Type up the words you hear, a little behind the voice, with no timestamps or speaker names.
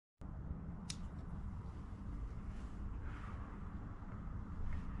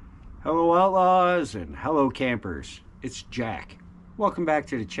Hello outlaws and hello campers, it's Jack. Welcome back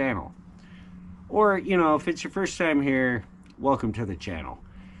to the channel. Or, if it's your first time here, welcome to the channel.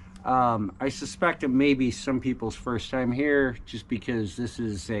 I suspect it may be some people's first time here just because this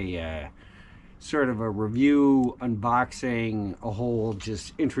is a sort of a review, unboxing, a whole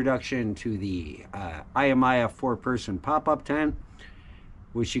just introduction to the Ayamaya 4-person pop-up tent,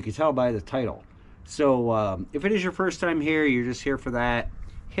 which you can tell by the title. So if it is your first time here, you're just here for that,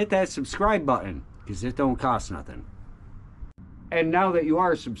 hit that subscribe button because it don't cost nothing. And now that you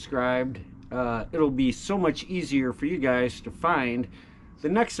are subscribed, it'll be so much easier for you guys to find the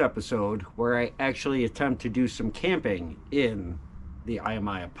next episode where I actually attempt to do some camping in the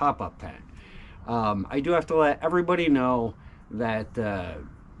Ayamaya pop-up tent. I do have to let everybody know that the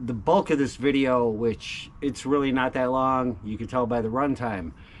bulk of this video, which it's really not that long, you can tell by the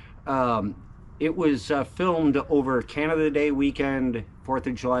runtime, it was filmed over Canada Day weekend, 4th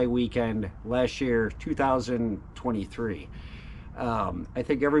of July weekend last year, 2023. I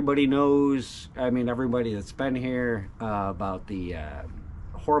think everybody knows, everybody that's been here, about the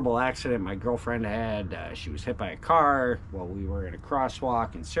horrible accident my girlfriend had. She was hit by a car while we were in a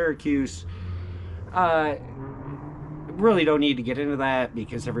crosswalk in Syracuse. Really don't need to get into that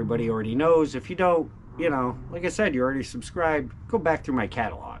because everybody already knows. If you don't, like I said, you're already subscribed, go back through my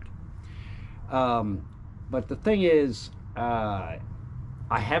catalog. But the thing is,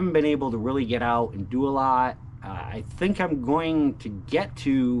 I haven't been able to really get out and do a lot. I think I'm going to get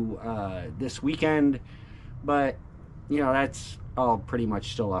to this weekend, but that's all pretty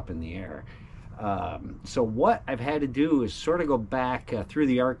much still up in the air. So what I've had to do is sort of go back through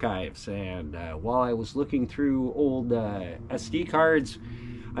the archives, and while I was looking through old SD cards,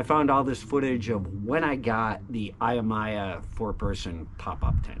 I found all this footage of when I got the Ayamaya 4-person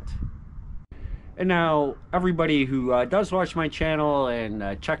pop-up tent. And now, everybody who does watch my channel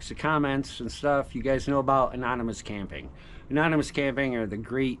and checks the comments and stuff, you guys know about Anonymous Camping. Anonymous Camping are the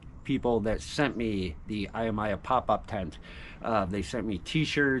great people that sent me the Ayamaya pop-up tent. They sent me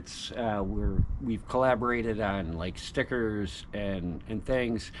t-shirts. We've collaborated on like stickers and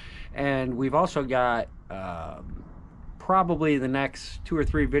things. And we've also got probably the next 2 or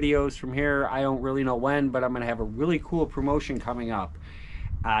 3 videos from here. I don't really know when, but I'm going to have a really cool promotion coming up.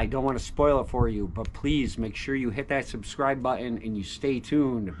 I don't want to spoil it for you, but please make sure you hit that subscribe button and you stay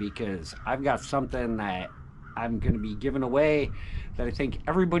tuned, because I've got something that I'm going to be giving away that I think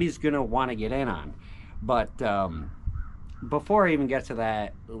everybody's going to want to get in on. But before I even get to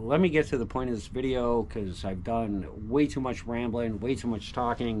that, let me get to the point of this video, because I've done way too much rambling, way too much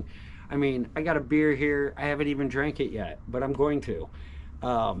talking. I got a beer here. I haven't even drank it yet, but I'm going to.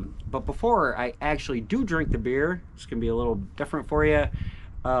 But before I actually do drink the beer, it's going to be a little different for you.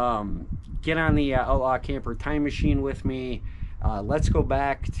 Get on the Outlaw Camper time machine with me. Let's go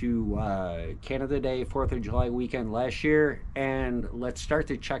back to Canada Day 4th of July weekend last year, and let's start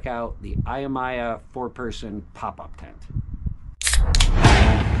to check out the Ayamaya 4-person pop-up tent.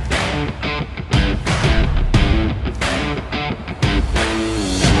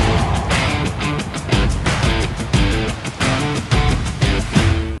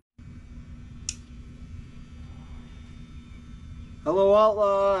 Hello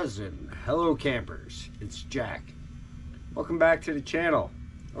outlaws and hello campers, it's Jack. Welcome back to the channel.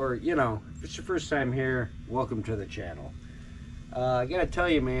 Or, if it's your first time here, welcome to the channel. I gotta tell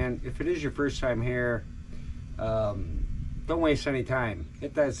you, man, if it is your first time here, don't waste any time.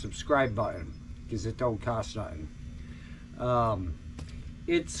 Hit that subscribe button, because it don't cost nothing.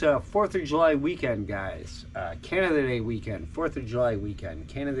 It's 4th of July weekend, guys. Canada Day weekend, 4th of July weekend.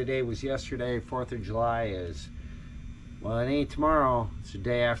 Canada Day was yesterday, 4th of July is, well, it ain't tomorrow, it's the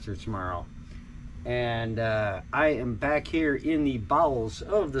day after tomorrow. And I am back here in the bowels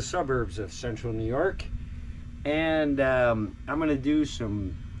of the suburbs of central New York, and I'm gonna do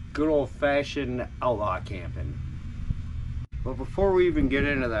some good old-fashioned outlaw camping. But before we even get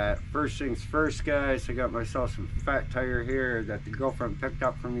into that, first things first, guys, I got myself some fat tire here that the girlfriend picked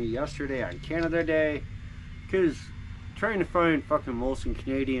up for me yesterday on Canada Day, because trying to find fucking Molson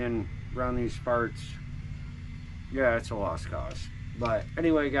Canadian around these parts, yeah, it's a lost cause. But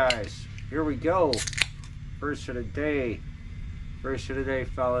anyway, guys, here we go. First of the day,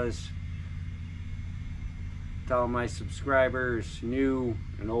 fellas. To all my subscribers, new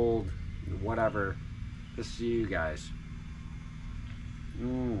and old and whatever, this is you guys.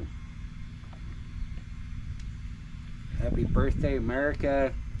 Happy birthday,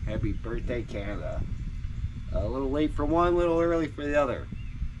 America. Happy birthday, Canada. A little late for one, a little early for the other.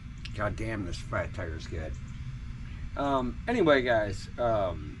 God damn, this fat tire's good. Anyway, guys,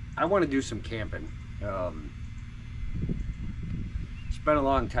 I want to do some camping. been a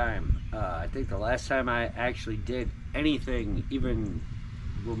long time. I think the last time I actually did anything even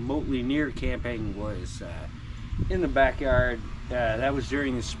remotely near camping was in the backyard. That was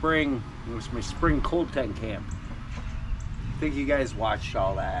during the spring. It was my spring cold tent camp. I think you guys watched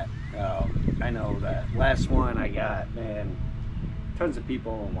all that. I know that last one I got, man, tons of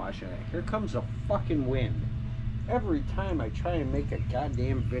people watching it. Here comes a fucking wind. Every time I try and make a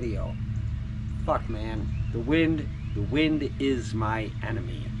goddamn video. Fuck, man. The wind is my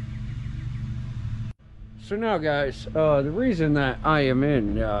enemy. So now, guys, the reason that I am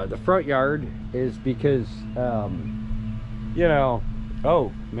in the front yard is because, you know,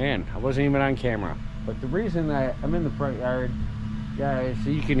 oh man, I wasn't even on camera. But the reason that I'm in the front yard, guys, so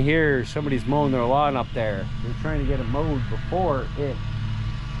you can hear somebody's mowing their lawn up there. They're trying to get it mowed before it.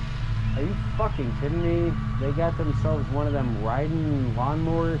 Are you fucking kidding me? They got themselves one of them riding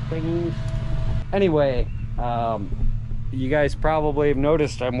lawnmower thingies. Anyway, you guys probably have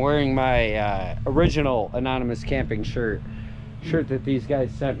noticed I'm wearing my original Anonymous Camping shirt that these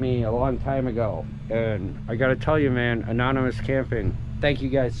guys sent me a long time ago. And I gotta tell you, man, Anonymous Camping, thank you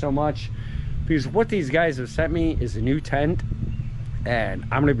guys so much, because what these guys have sent me is a new tent, and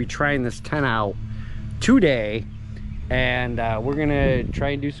I'm gonna be trying this tent out today, and we're gonna try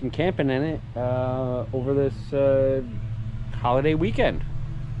and do some camping in it over this holiday weekend.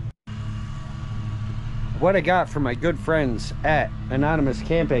 What I got from my good friends at Anonymous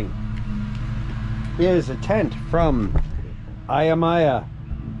Camping is a tent from Ayamaya.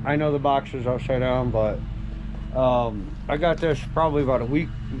 I know the box is upside down, but I got this probably about a week.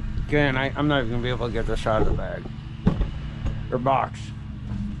 Again, I'm not even gonna be able to get this out of the bag or box.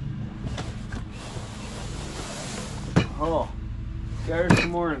 Oh, there's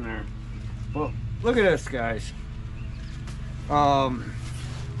some more in there. Well, look at this, guys.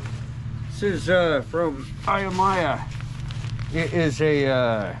 This is from Ayamaya. It is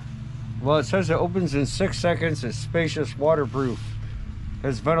a well, it says it opens in 6 seconds. It's spacious, waterproof,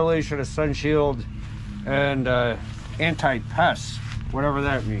 has ventilation, a sun shield, and anti-pest, whatever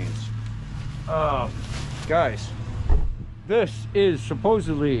that means. Guys, this is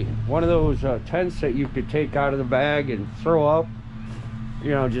supposedly one of those tents that you could take out of the bag and throw up,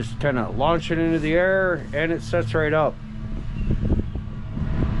 you know, just kind of launch it into the air and it sets right up.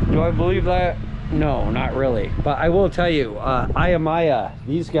 Do I believe that? No, not really. But I will tell you, Ayamaya,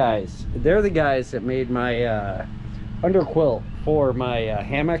 these guys, they're the guys that made my underquilt for my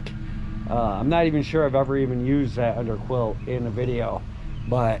hammock. I'm not even sure I've ever even used that underquilt in a video,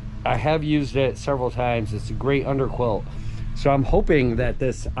 but I have used it several times. It's a great underquilt. So I'm hoping that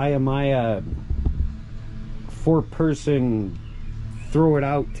this Ayamaya 4-person throw it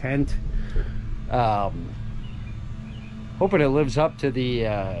out tent, hoping it lives up to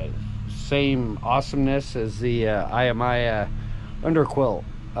the same awesomeness as the Ayamaya underquilt.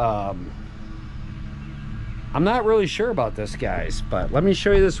 I'm not really sure about this, guys, but let me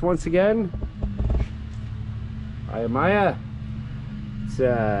show you this once again. Ayamaya. It's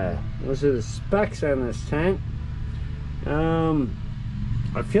those are the specs on this tent.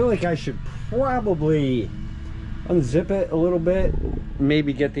 I feel like I should probably unzip it a little bit,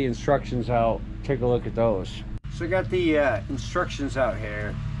 maybe get the instructions out, take a look at those. So I got the instructions out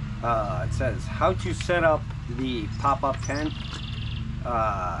here. It says how to set up the pop-up tent.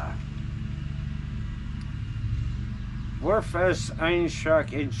 Warfest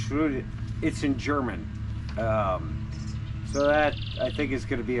Einschlag intruded. It's in German, so that I think is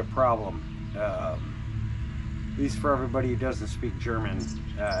going to be a problem. At least for everybody who doesn't speak German,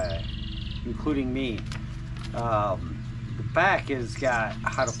 including me. The back has got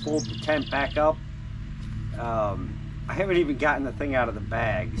how to fold the tent back up. I haven't even gotten the thing out of the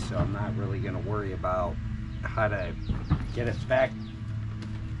bag, so I'm not really going to worry about how to get it back.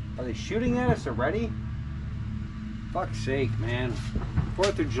 Are they shooting at us already? Fuck's sake, man.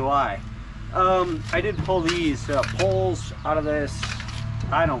 4th of July. I did pull these poles out of this.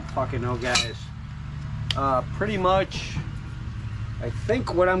 I don't fucking know, guys. Pretty much, I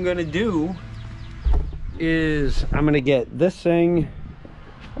think what I'm going to do is I'm going to get this thing.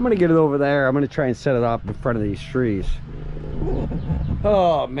 I'm gonna get it over there. I'm gonna try and set it up in front of these trees.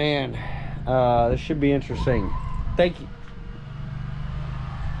 Oh man, this should be interesting. Thank you.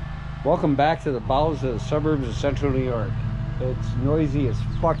 Welcome back to the bowels of the suburbs of central New York. It's noisy as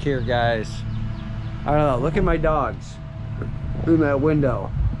fuck here, guys. I don't know, look at my dogs in that window.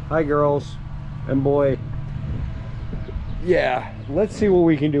 Hi girls and boy. Yeah, let's see what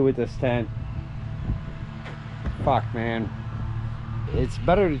we can do with this tent. Fuck, man. It's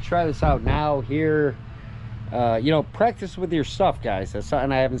better to try this out now here. You know, practice with your stuff, guys. That's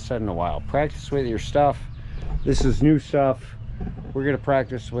something I haven't said in a while. Practice with your stuff. This is new stuff. we're gonna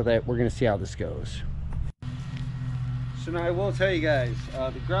practice with it. We're gonna see how this goes. So now I will tell you guys,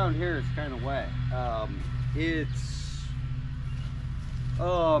 the ground here is kind of wet.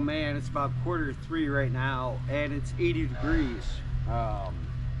 Oh man, it's about 2:45 right now, and it's 80 degrees.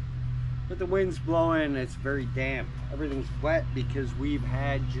 But the wind's blowing, it's very damp. Everything's wet because we've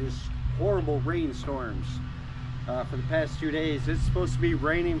had just horrible rainstorms for the past 2 days. It's supposed to be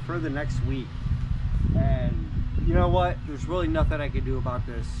raining for the next week. And you know what? There's really nothing I can do about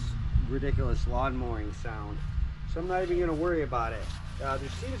this ridiculous lawn mowing sound. So I'm not even gonna worry about it. There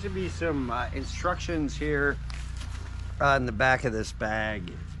seems to be some instructions here on the back of this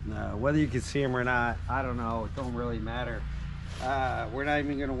bag. Whether you can see them or not, I don't know. It don't really matter. We're not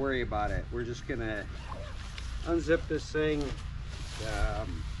even gonna worry about it. We're just gonna unzip this thing.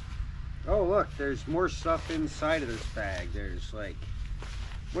 Oh look, there's more stuff inside of this bag. There's like,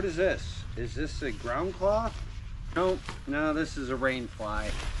 what is this? Is this a ground cloth? Nope, no, this is a rain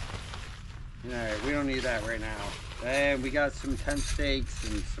fly. All right, we don't need that right now. And we got some tent stakes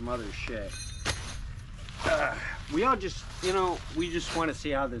and some other shit. We all just, you know, we just want to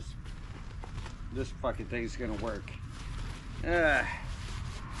see how this fucking thing's gonna work. You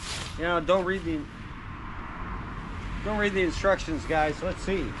know, don't read the instructions, guys. Let's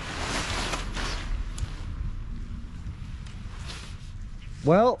see.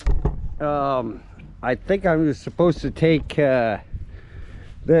 Well, I think I'm supposed to take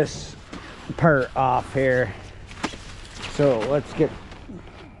this part off here. So let's get.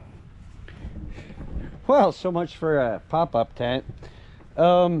 Well, so much for a pop-up tent.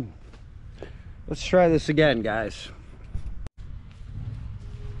 Let's try this again, guys.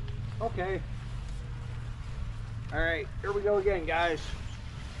 Okay. All right, here we go again, guys.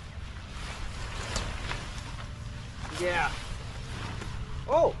 Yeah.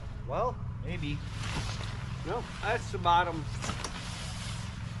 Oh, well, maybe. No, that's the bottom.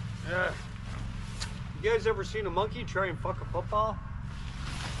 You guys ever seen a monkey try and fuck a football?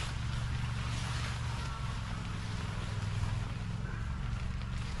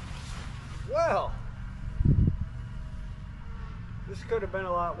 Well, this could have been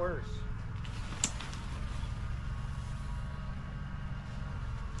a lot worse.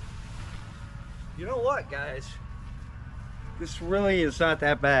 You know what, guys? This really is not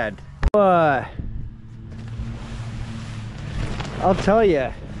that bad. I'll tell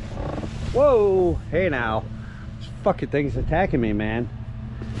you. Whoa, hey now. This fucking thing's attacking me, man.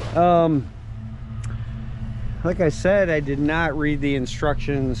 Like I said, I did not read the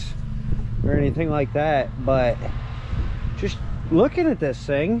instructions or anything like that, but just looking at this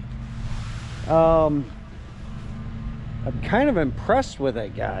thing, I'm kind of impressed with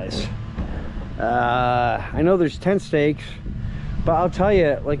it, guys. I know there's tent stakes, but I'll tell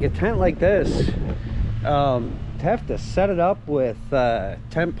you, like a tent like this, to have to set it up with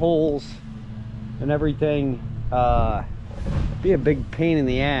tent poles and everything, be a big pain in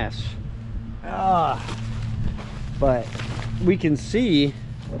the ass. But we can see,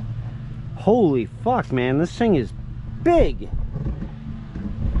 holy fuck, man, this thing is big.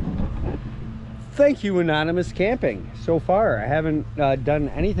 Thank you, Anonymous Camping. So far I haven't done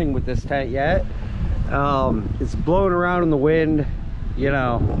anything with this tent yet. It's blowing around in the wind. You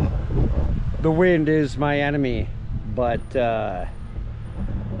know, the wind is my enemy, but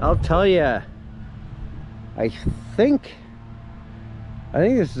I'll tell you, I think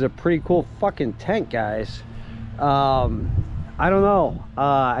this is a pretty cool fucking tent, guys. I don't know.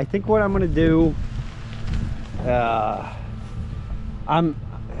 I think what I'm gonna do, I'm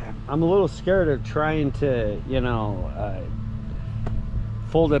a little scared of trying to, you know,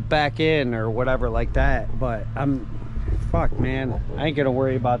 fold it back in or whatever like that, but fuck, man, I ain't gonna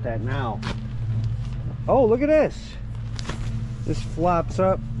worry about that now. Oh, look at this. This flops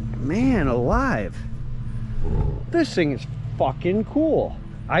up. Man alive. This thing is fucking cool,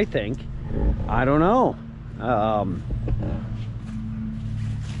 I think. I don't know.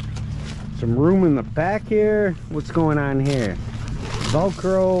 Some room in the back here. What's going on here?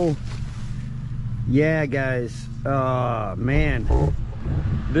 Velcro. Yeah, guys. Man,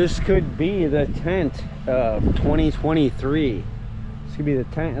 this could be the tent of 2023. This could be the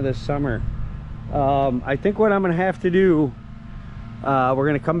tent of the summer. I think what I'm gonna have to do, we're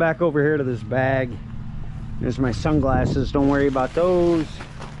gonna come back over here to this bag. There's my sunglasses, don't worry about those.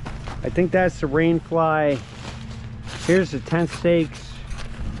 I think that's the rain fly. Here's the tent stakes.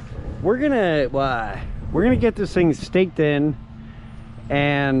 We're gonna get this thing staked in,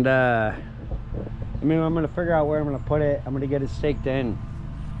 and I mean, I'm gonna figure out where I'm gonna put it. I'm gonna get it staked in.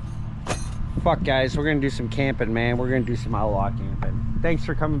 Fuck, guys, we're gonna do some camping, man. We're gonna do some outlaw camping. Thanks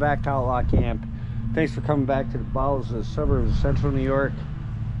for coming back to Outlaw Camp. Thanks for coming back to the bowels of the suburbs of central New York.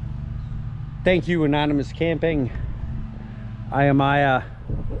 Thank you, Anonymous Camping. Ayamaya.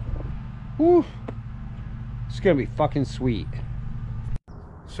 Woo! It's gonna be fucking sweet.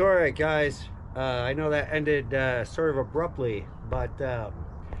 So, alright guys, I know that ended sort of abruptly, but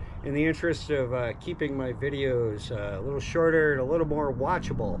in the interest of keeping my videos a little shorter and a little more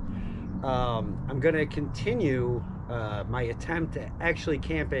watchable, I'm gonna continue my attempt at actually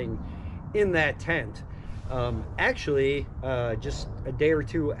camping in that tent. Actually, just a day or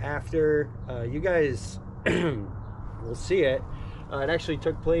two after you guys will see it, it actually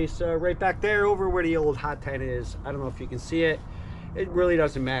took place right back there over where the old hot tent is. I don't know if you can see it. It really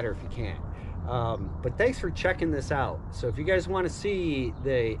doesn't matter if you can't. But thanks for checking this out. So if you guys want to see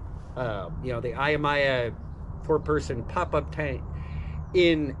the the Ayamaya 4-person pop-up tent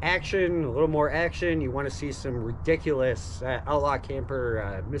in action, a little more action, you want to see some ridiculous Outlaw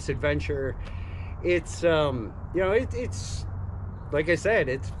Camper misadventure, it's it's like I said,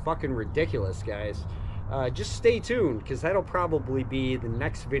 it's fucking ridiculous, guys. Just stay tuned, because that'll probably be the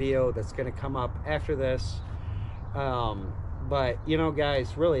next video that's going to come up after this. But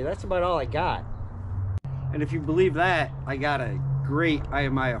guys, really, that's about all I got. And if you believe that, I got a great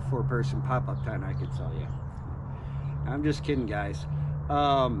Ayamaya 4-person pop-up tent I could sell you. I'm just kidding, guys.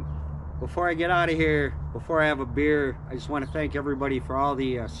 Before I get out of here, before I have a beer, I just want to thank everybody for all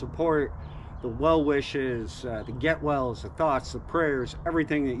the support, the well wishes, the get wells, the thoughts, the prayers,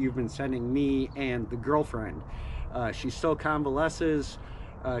 everything that you've been sending me and the girlfriend. She still convalesces.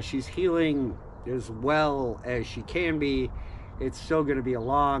 She's healing as well as she can be. It's still going to be a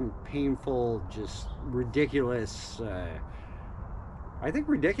long, painful, just ridiculous. I think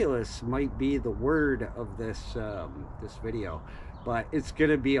ridiculous might be the word of this this video. But it's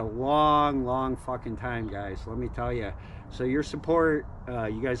gonna be a long fucking time, guys, let me tell you. So your support,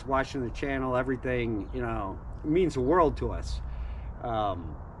 you guys watching the channel, everything, it means the world to us.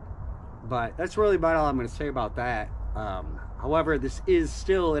 But that's really about all I'm gonna say about that. However, this is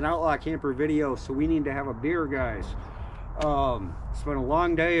still an Outlaw Camper video, so we need to have a beer, guys. It's been a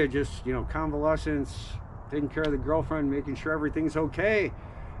long day of just convalescence, taking care of the girlfriend, making sure everything's okay.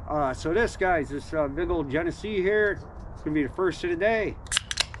 So this, guys, this big old Genesee here, it's gonna be the first of the day.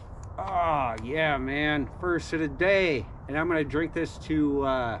 Oh yeah, man, first of the day. And I'm gonna drink this to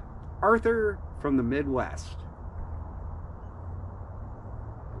Arthur from the Midwest.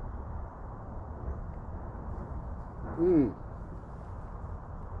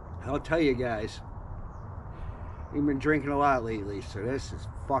 I'll tell you guys, we've been drinking a lot lately, so this is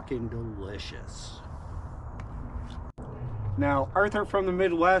fucking delicious. Now, Arthur from the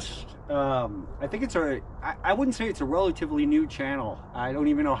Midwest, I think it's I wouldn't say it's a relatively new channel. I don't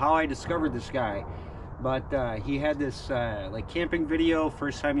even know how I discovered this guy, but he had this like camping video.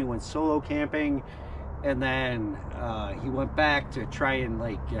 First time he went solo camping, and then he went back to try and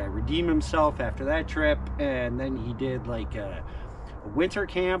like redeem himself after that trip, and then he did like a winter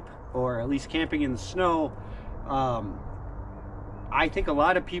camp, or at least camping in the snow. I think a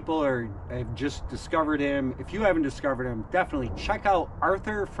lot of people have just discovered him. If you haven't discovered him, definitely check out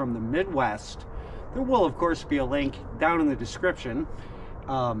Arthur from the Midwest. There will, of course, be a link down in the description.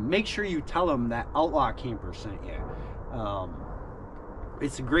 Make sure you tell him that Outlaw Camper sent you.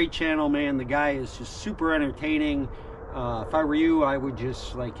 It's a great channel, man. The guy is just super entertaining. If I were you, I would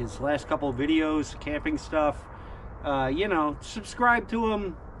just, like his last couple of videos, camping stuff, subscribe to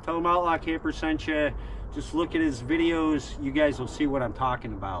him. Tell him Outlaw Camper sent you. Just look at his videos. You guys will see what I'm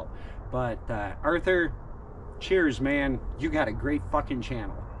talking about. But Arthur, cheers, man. You got a great fucking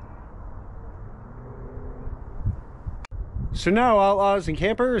channel. So now, outlaws and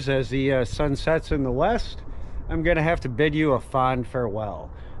campers, as the sun sets in the west, I'm gonna have to bid you a fond farewell.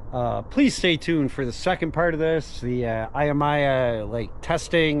 Please stay tuned for the second part of this, the Ayamaya like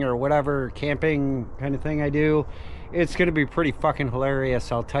testing or whatever camping kind of thing I do. It's gonna be pretty fucking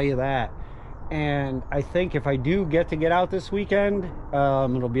hilarious, I'll tell you that. And I think if I do get out this weekend,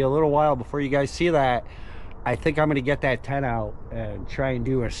 it'll be a little while before you guys see that. I think I'm gonna get that tent out and try and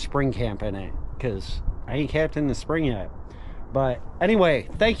do a spring camp in it, because I ain't camped in the spring yet. But anyway,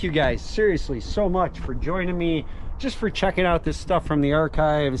 thank you guys seriously so much for joining me, just for checking out this stuff from the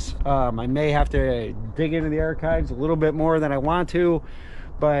archives. I may have to dig into the archives a little bit more than I want to,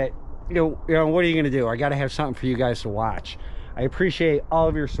 but you know what are you gonna do? I gotta have something for you guys to watch. I appreciate all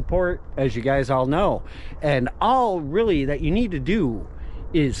of your support, as you guys all know. And all really that you need to do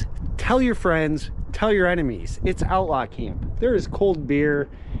is tell your friends, tell your enemies. It's Outlaw Camp. There is cold beer.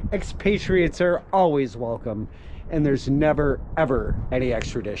 Expatriates are always welcome. And there's never, ever any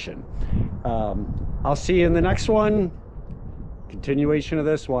extradition. I'll see you in the next one. continuation of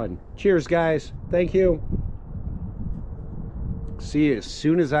this one. Cheers, guys. Thank you. See you as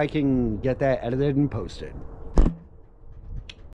soon as I can get that edited and posted.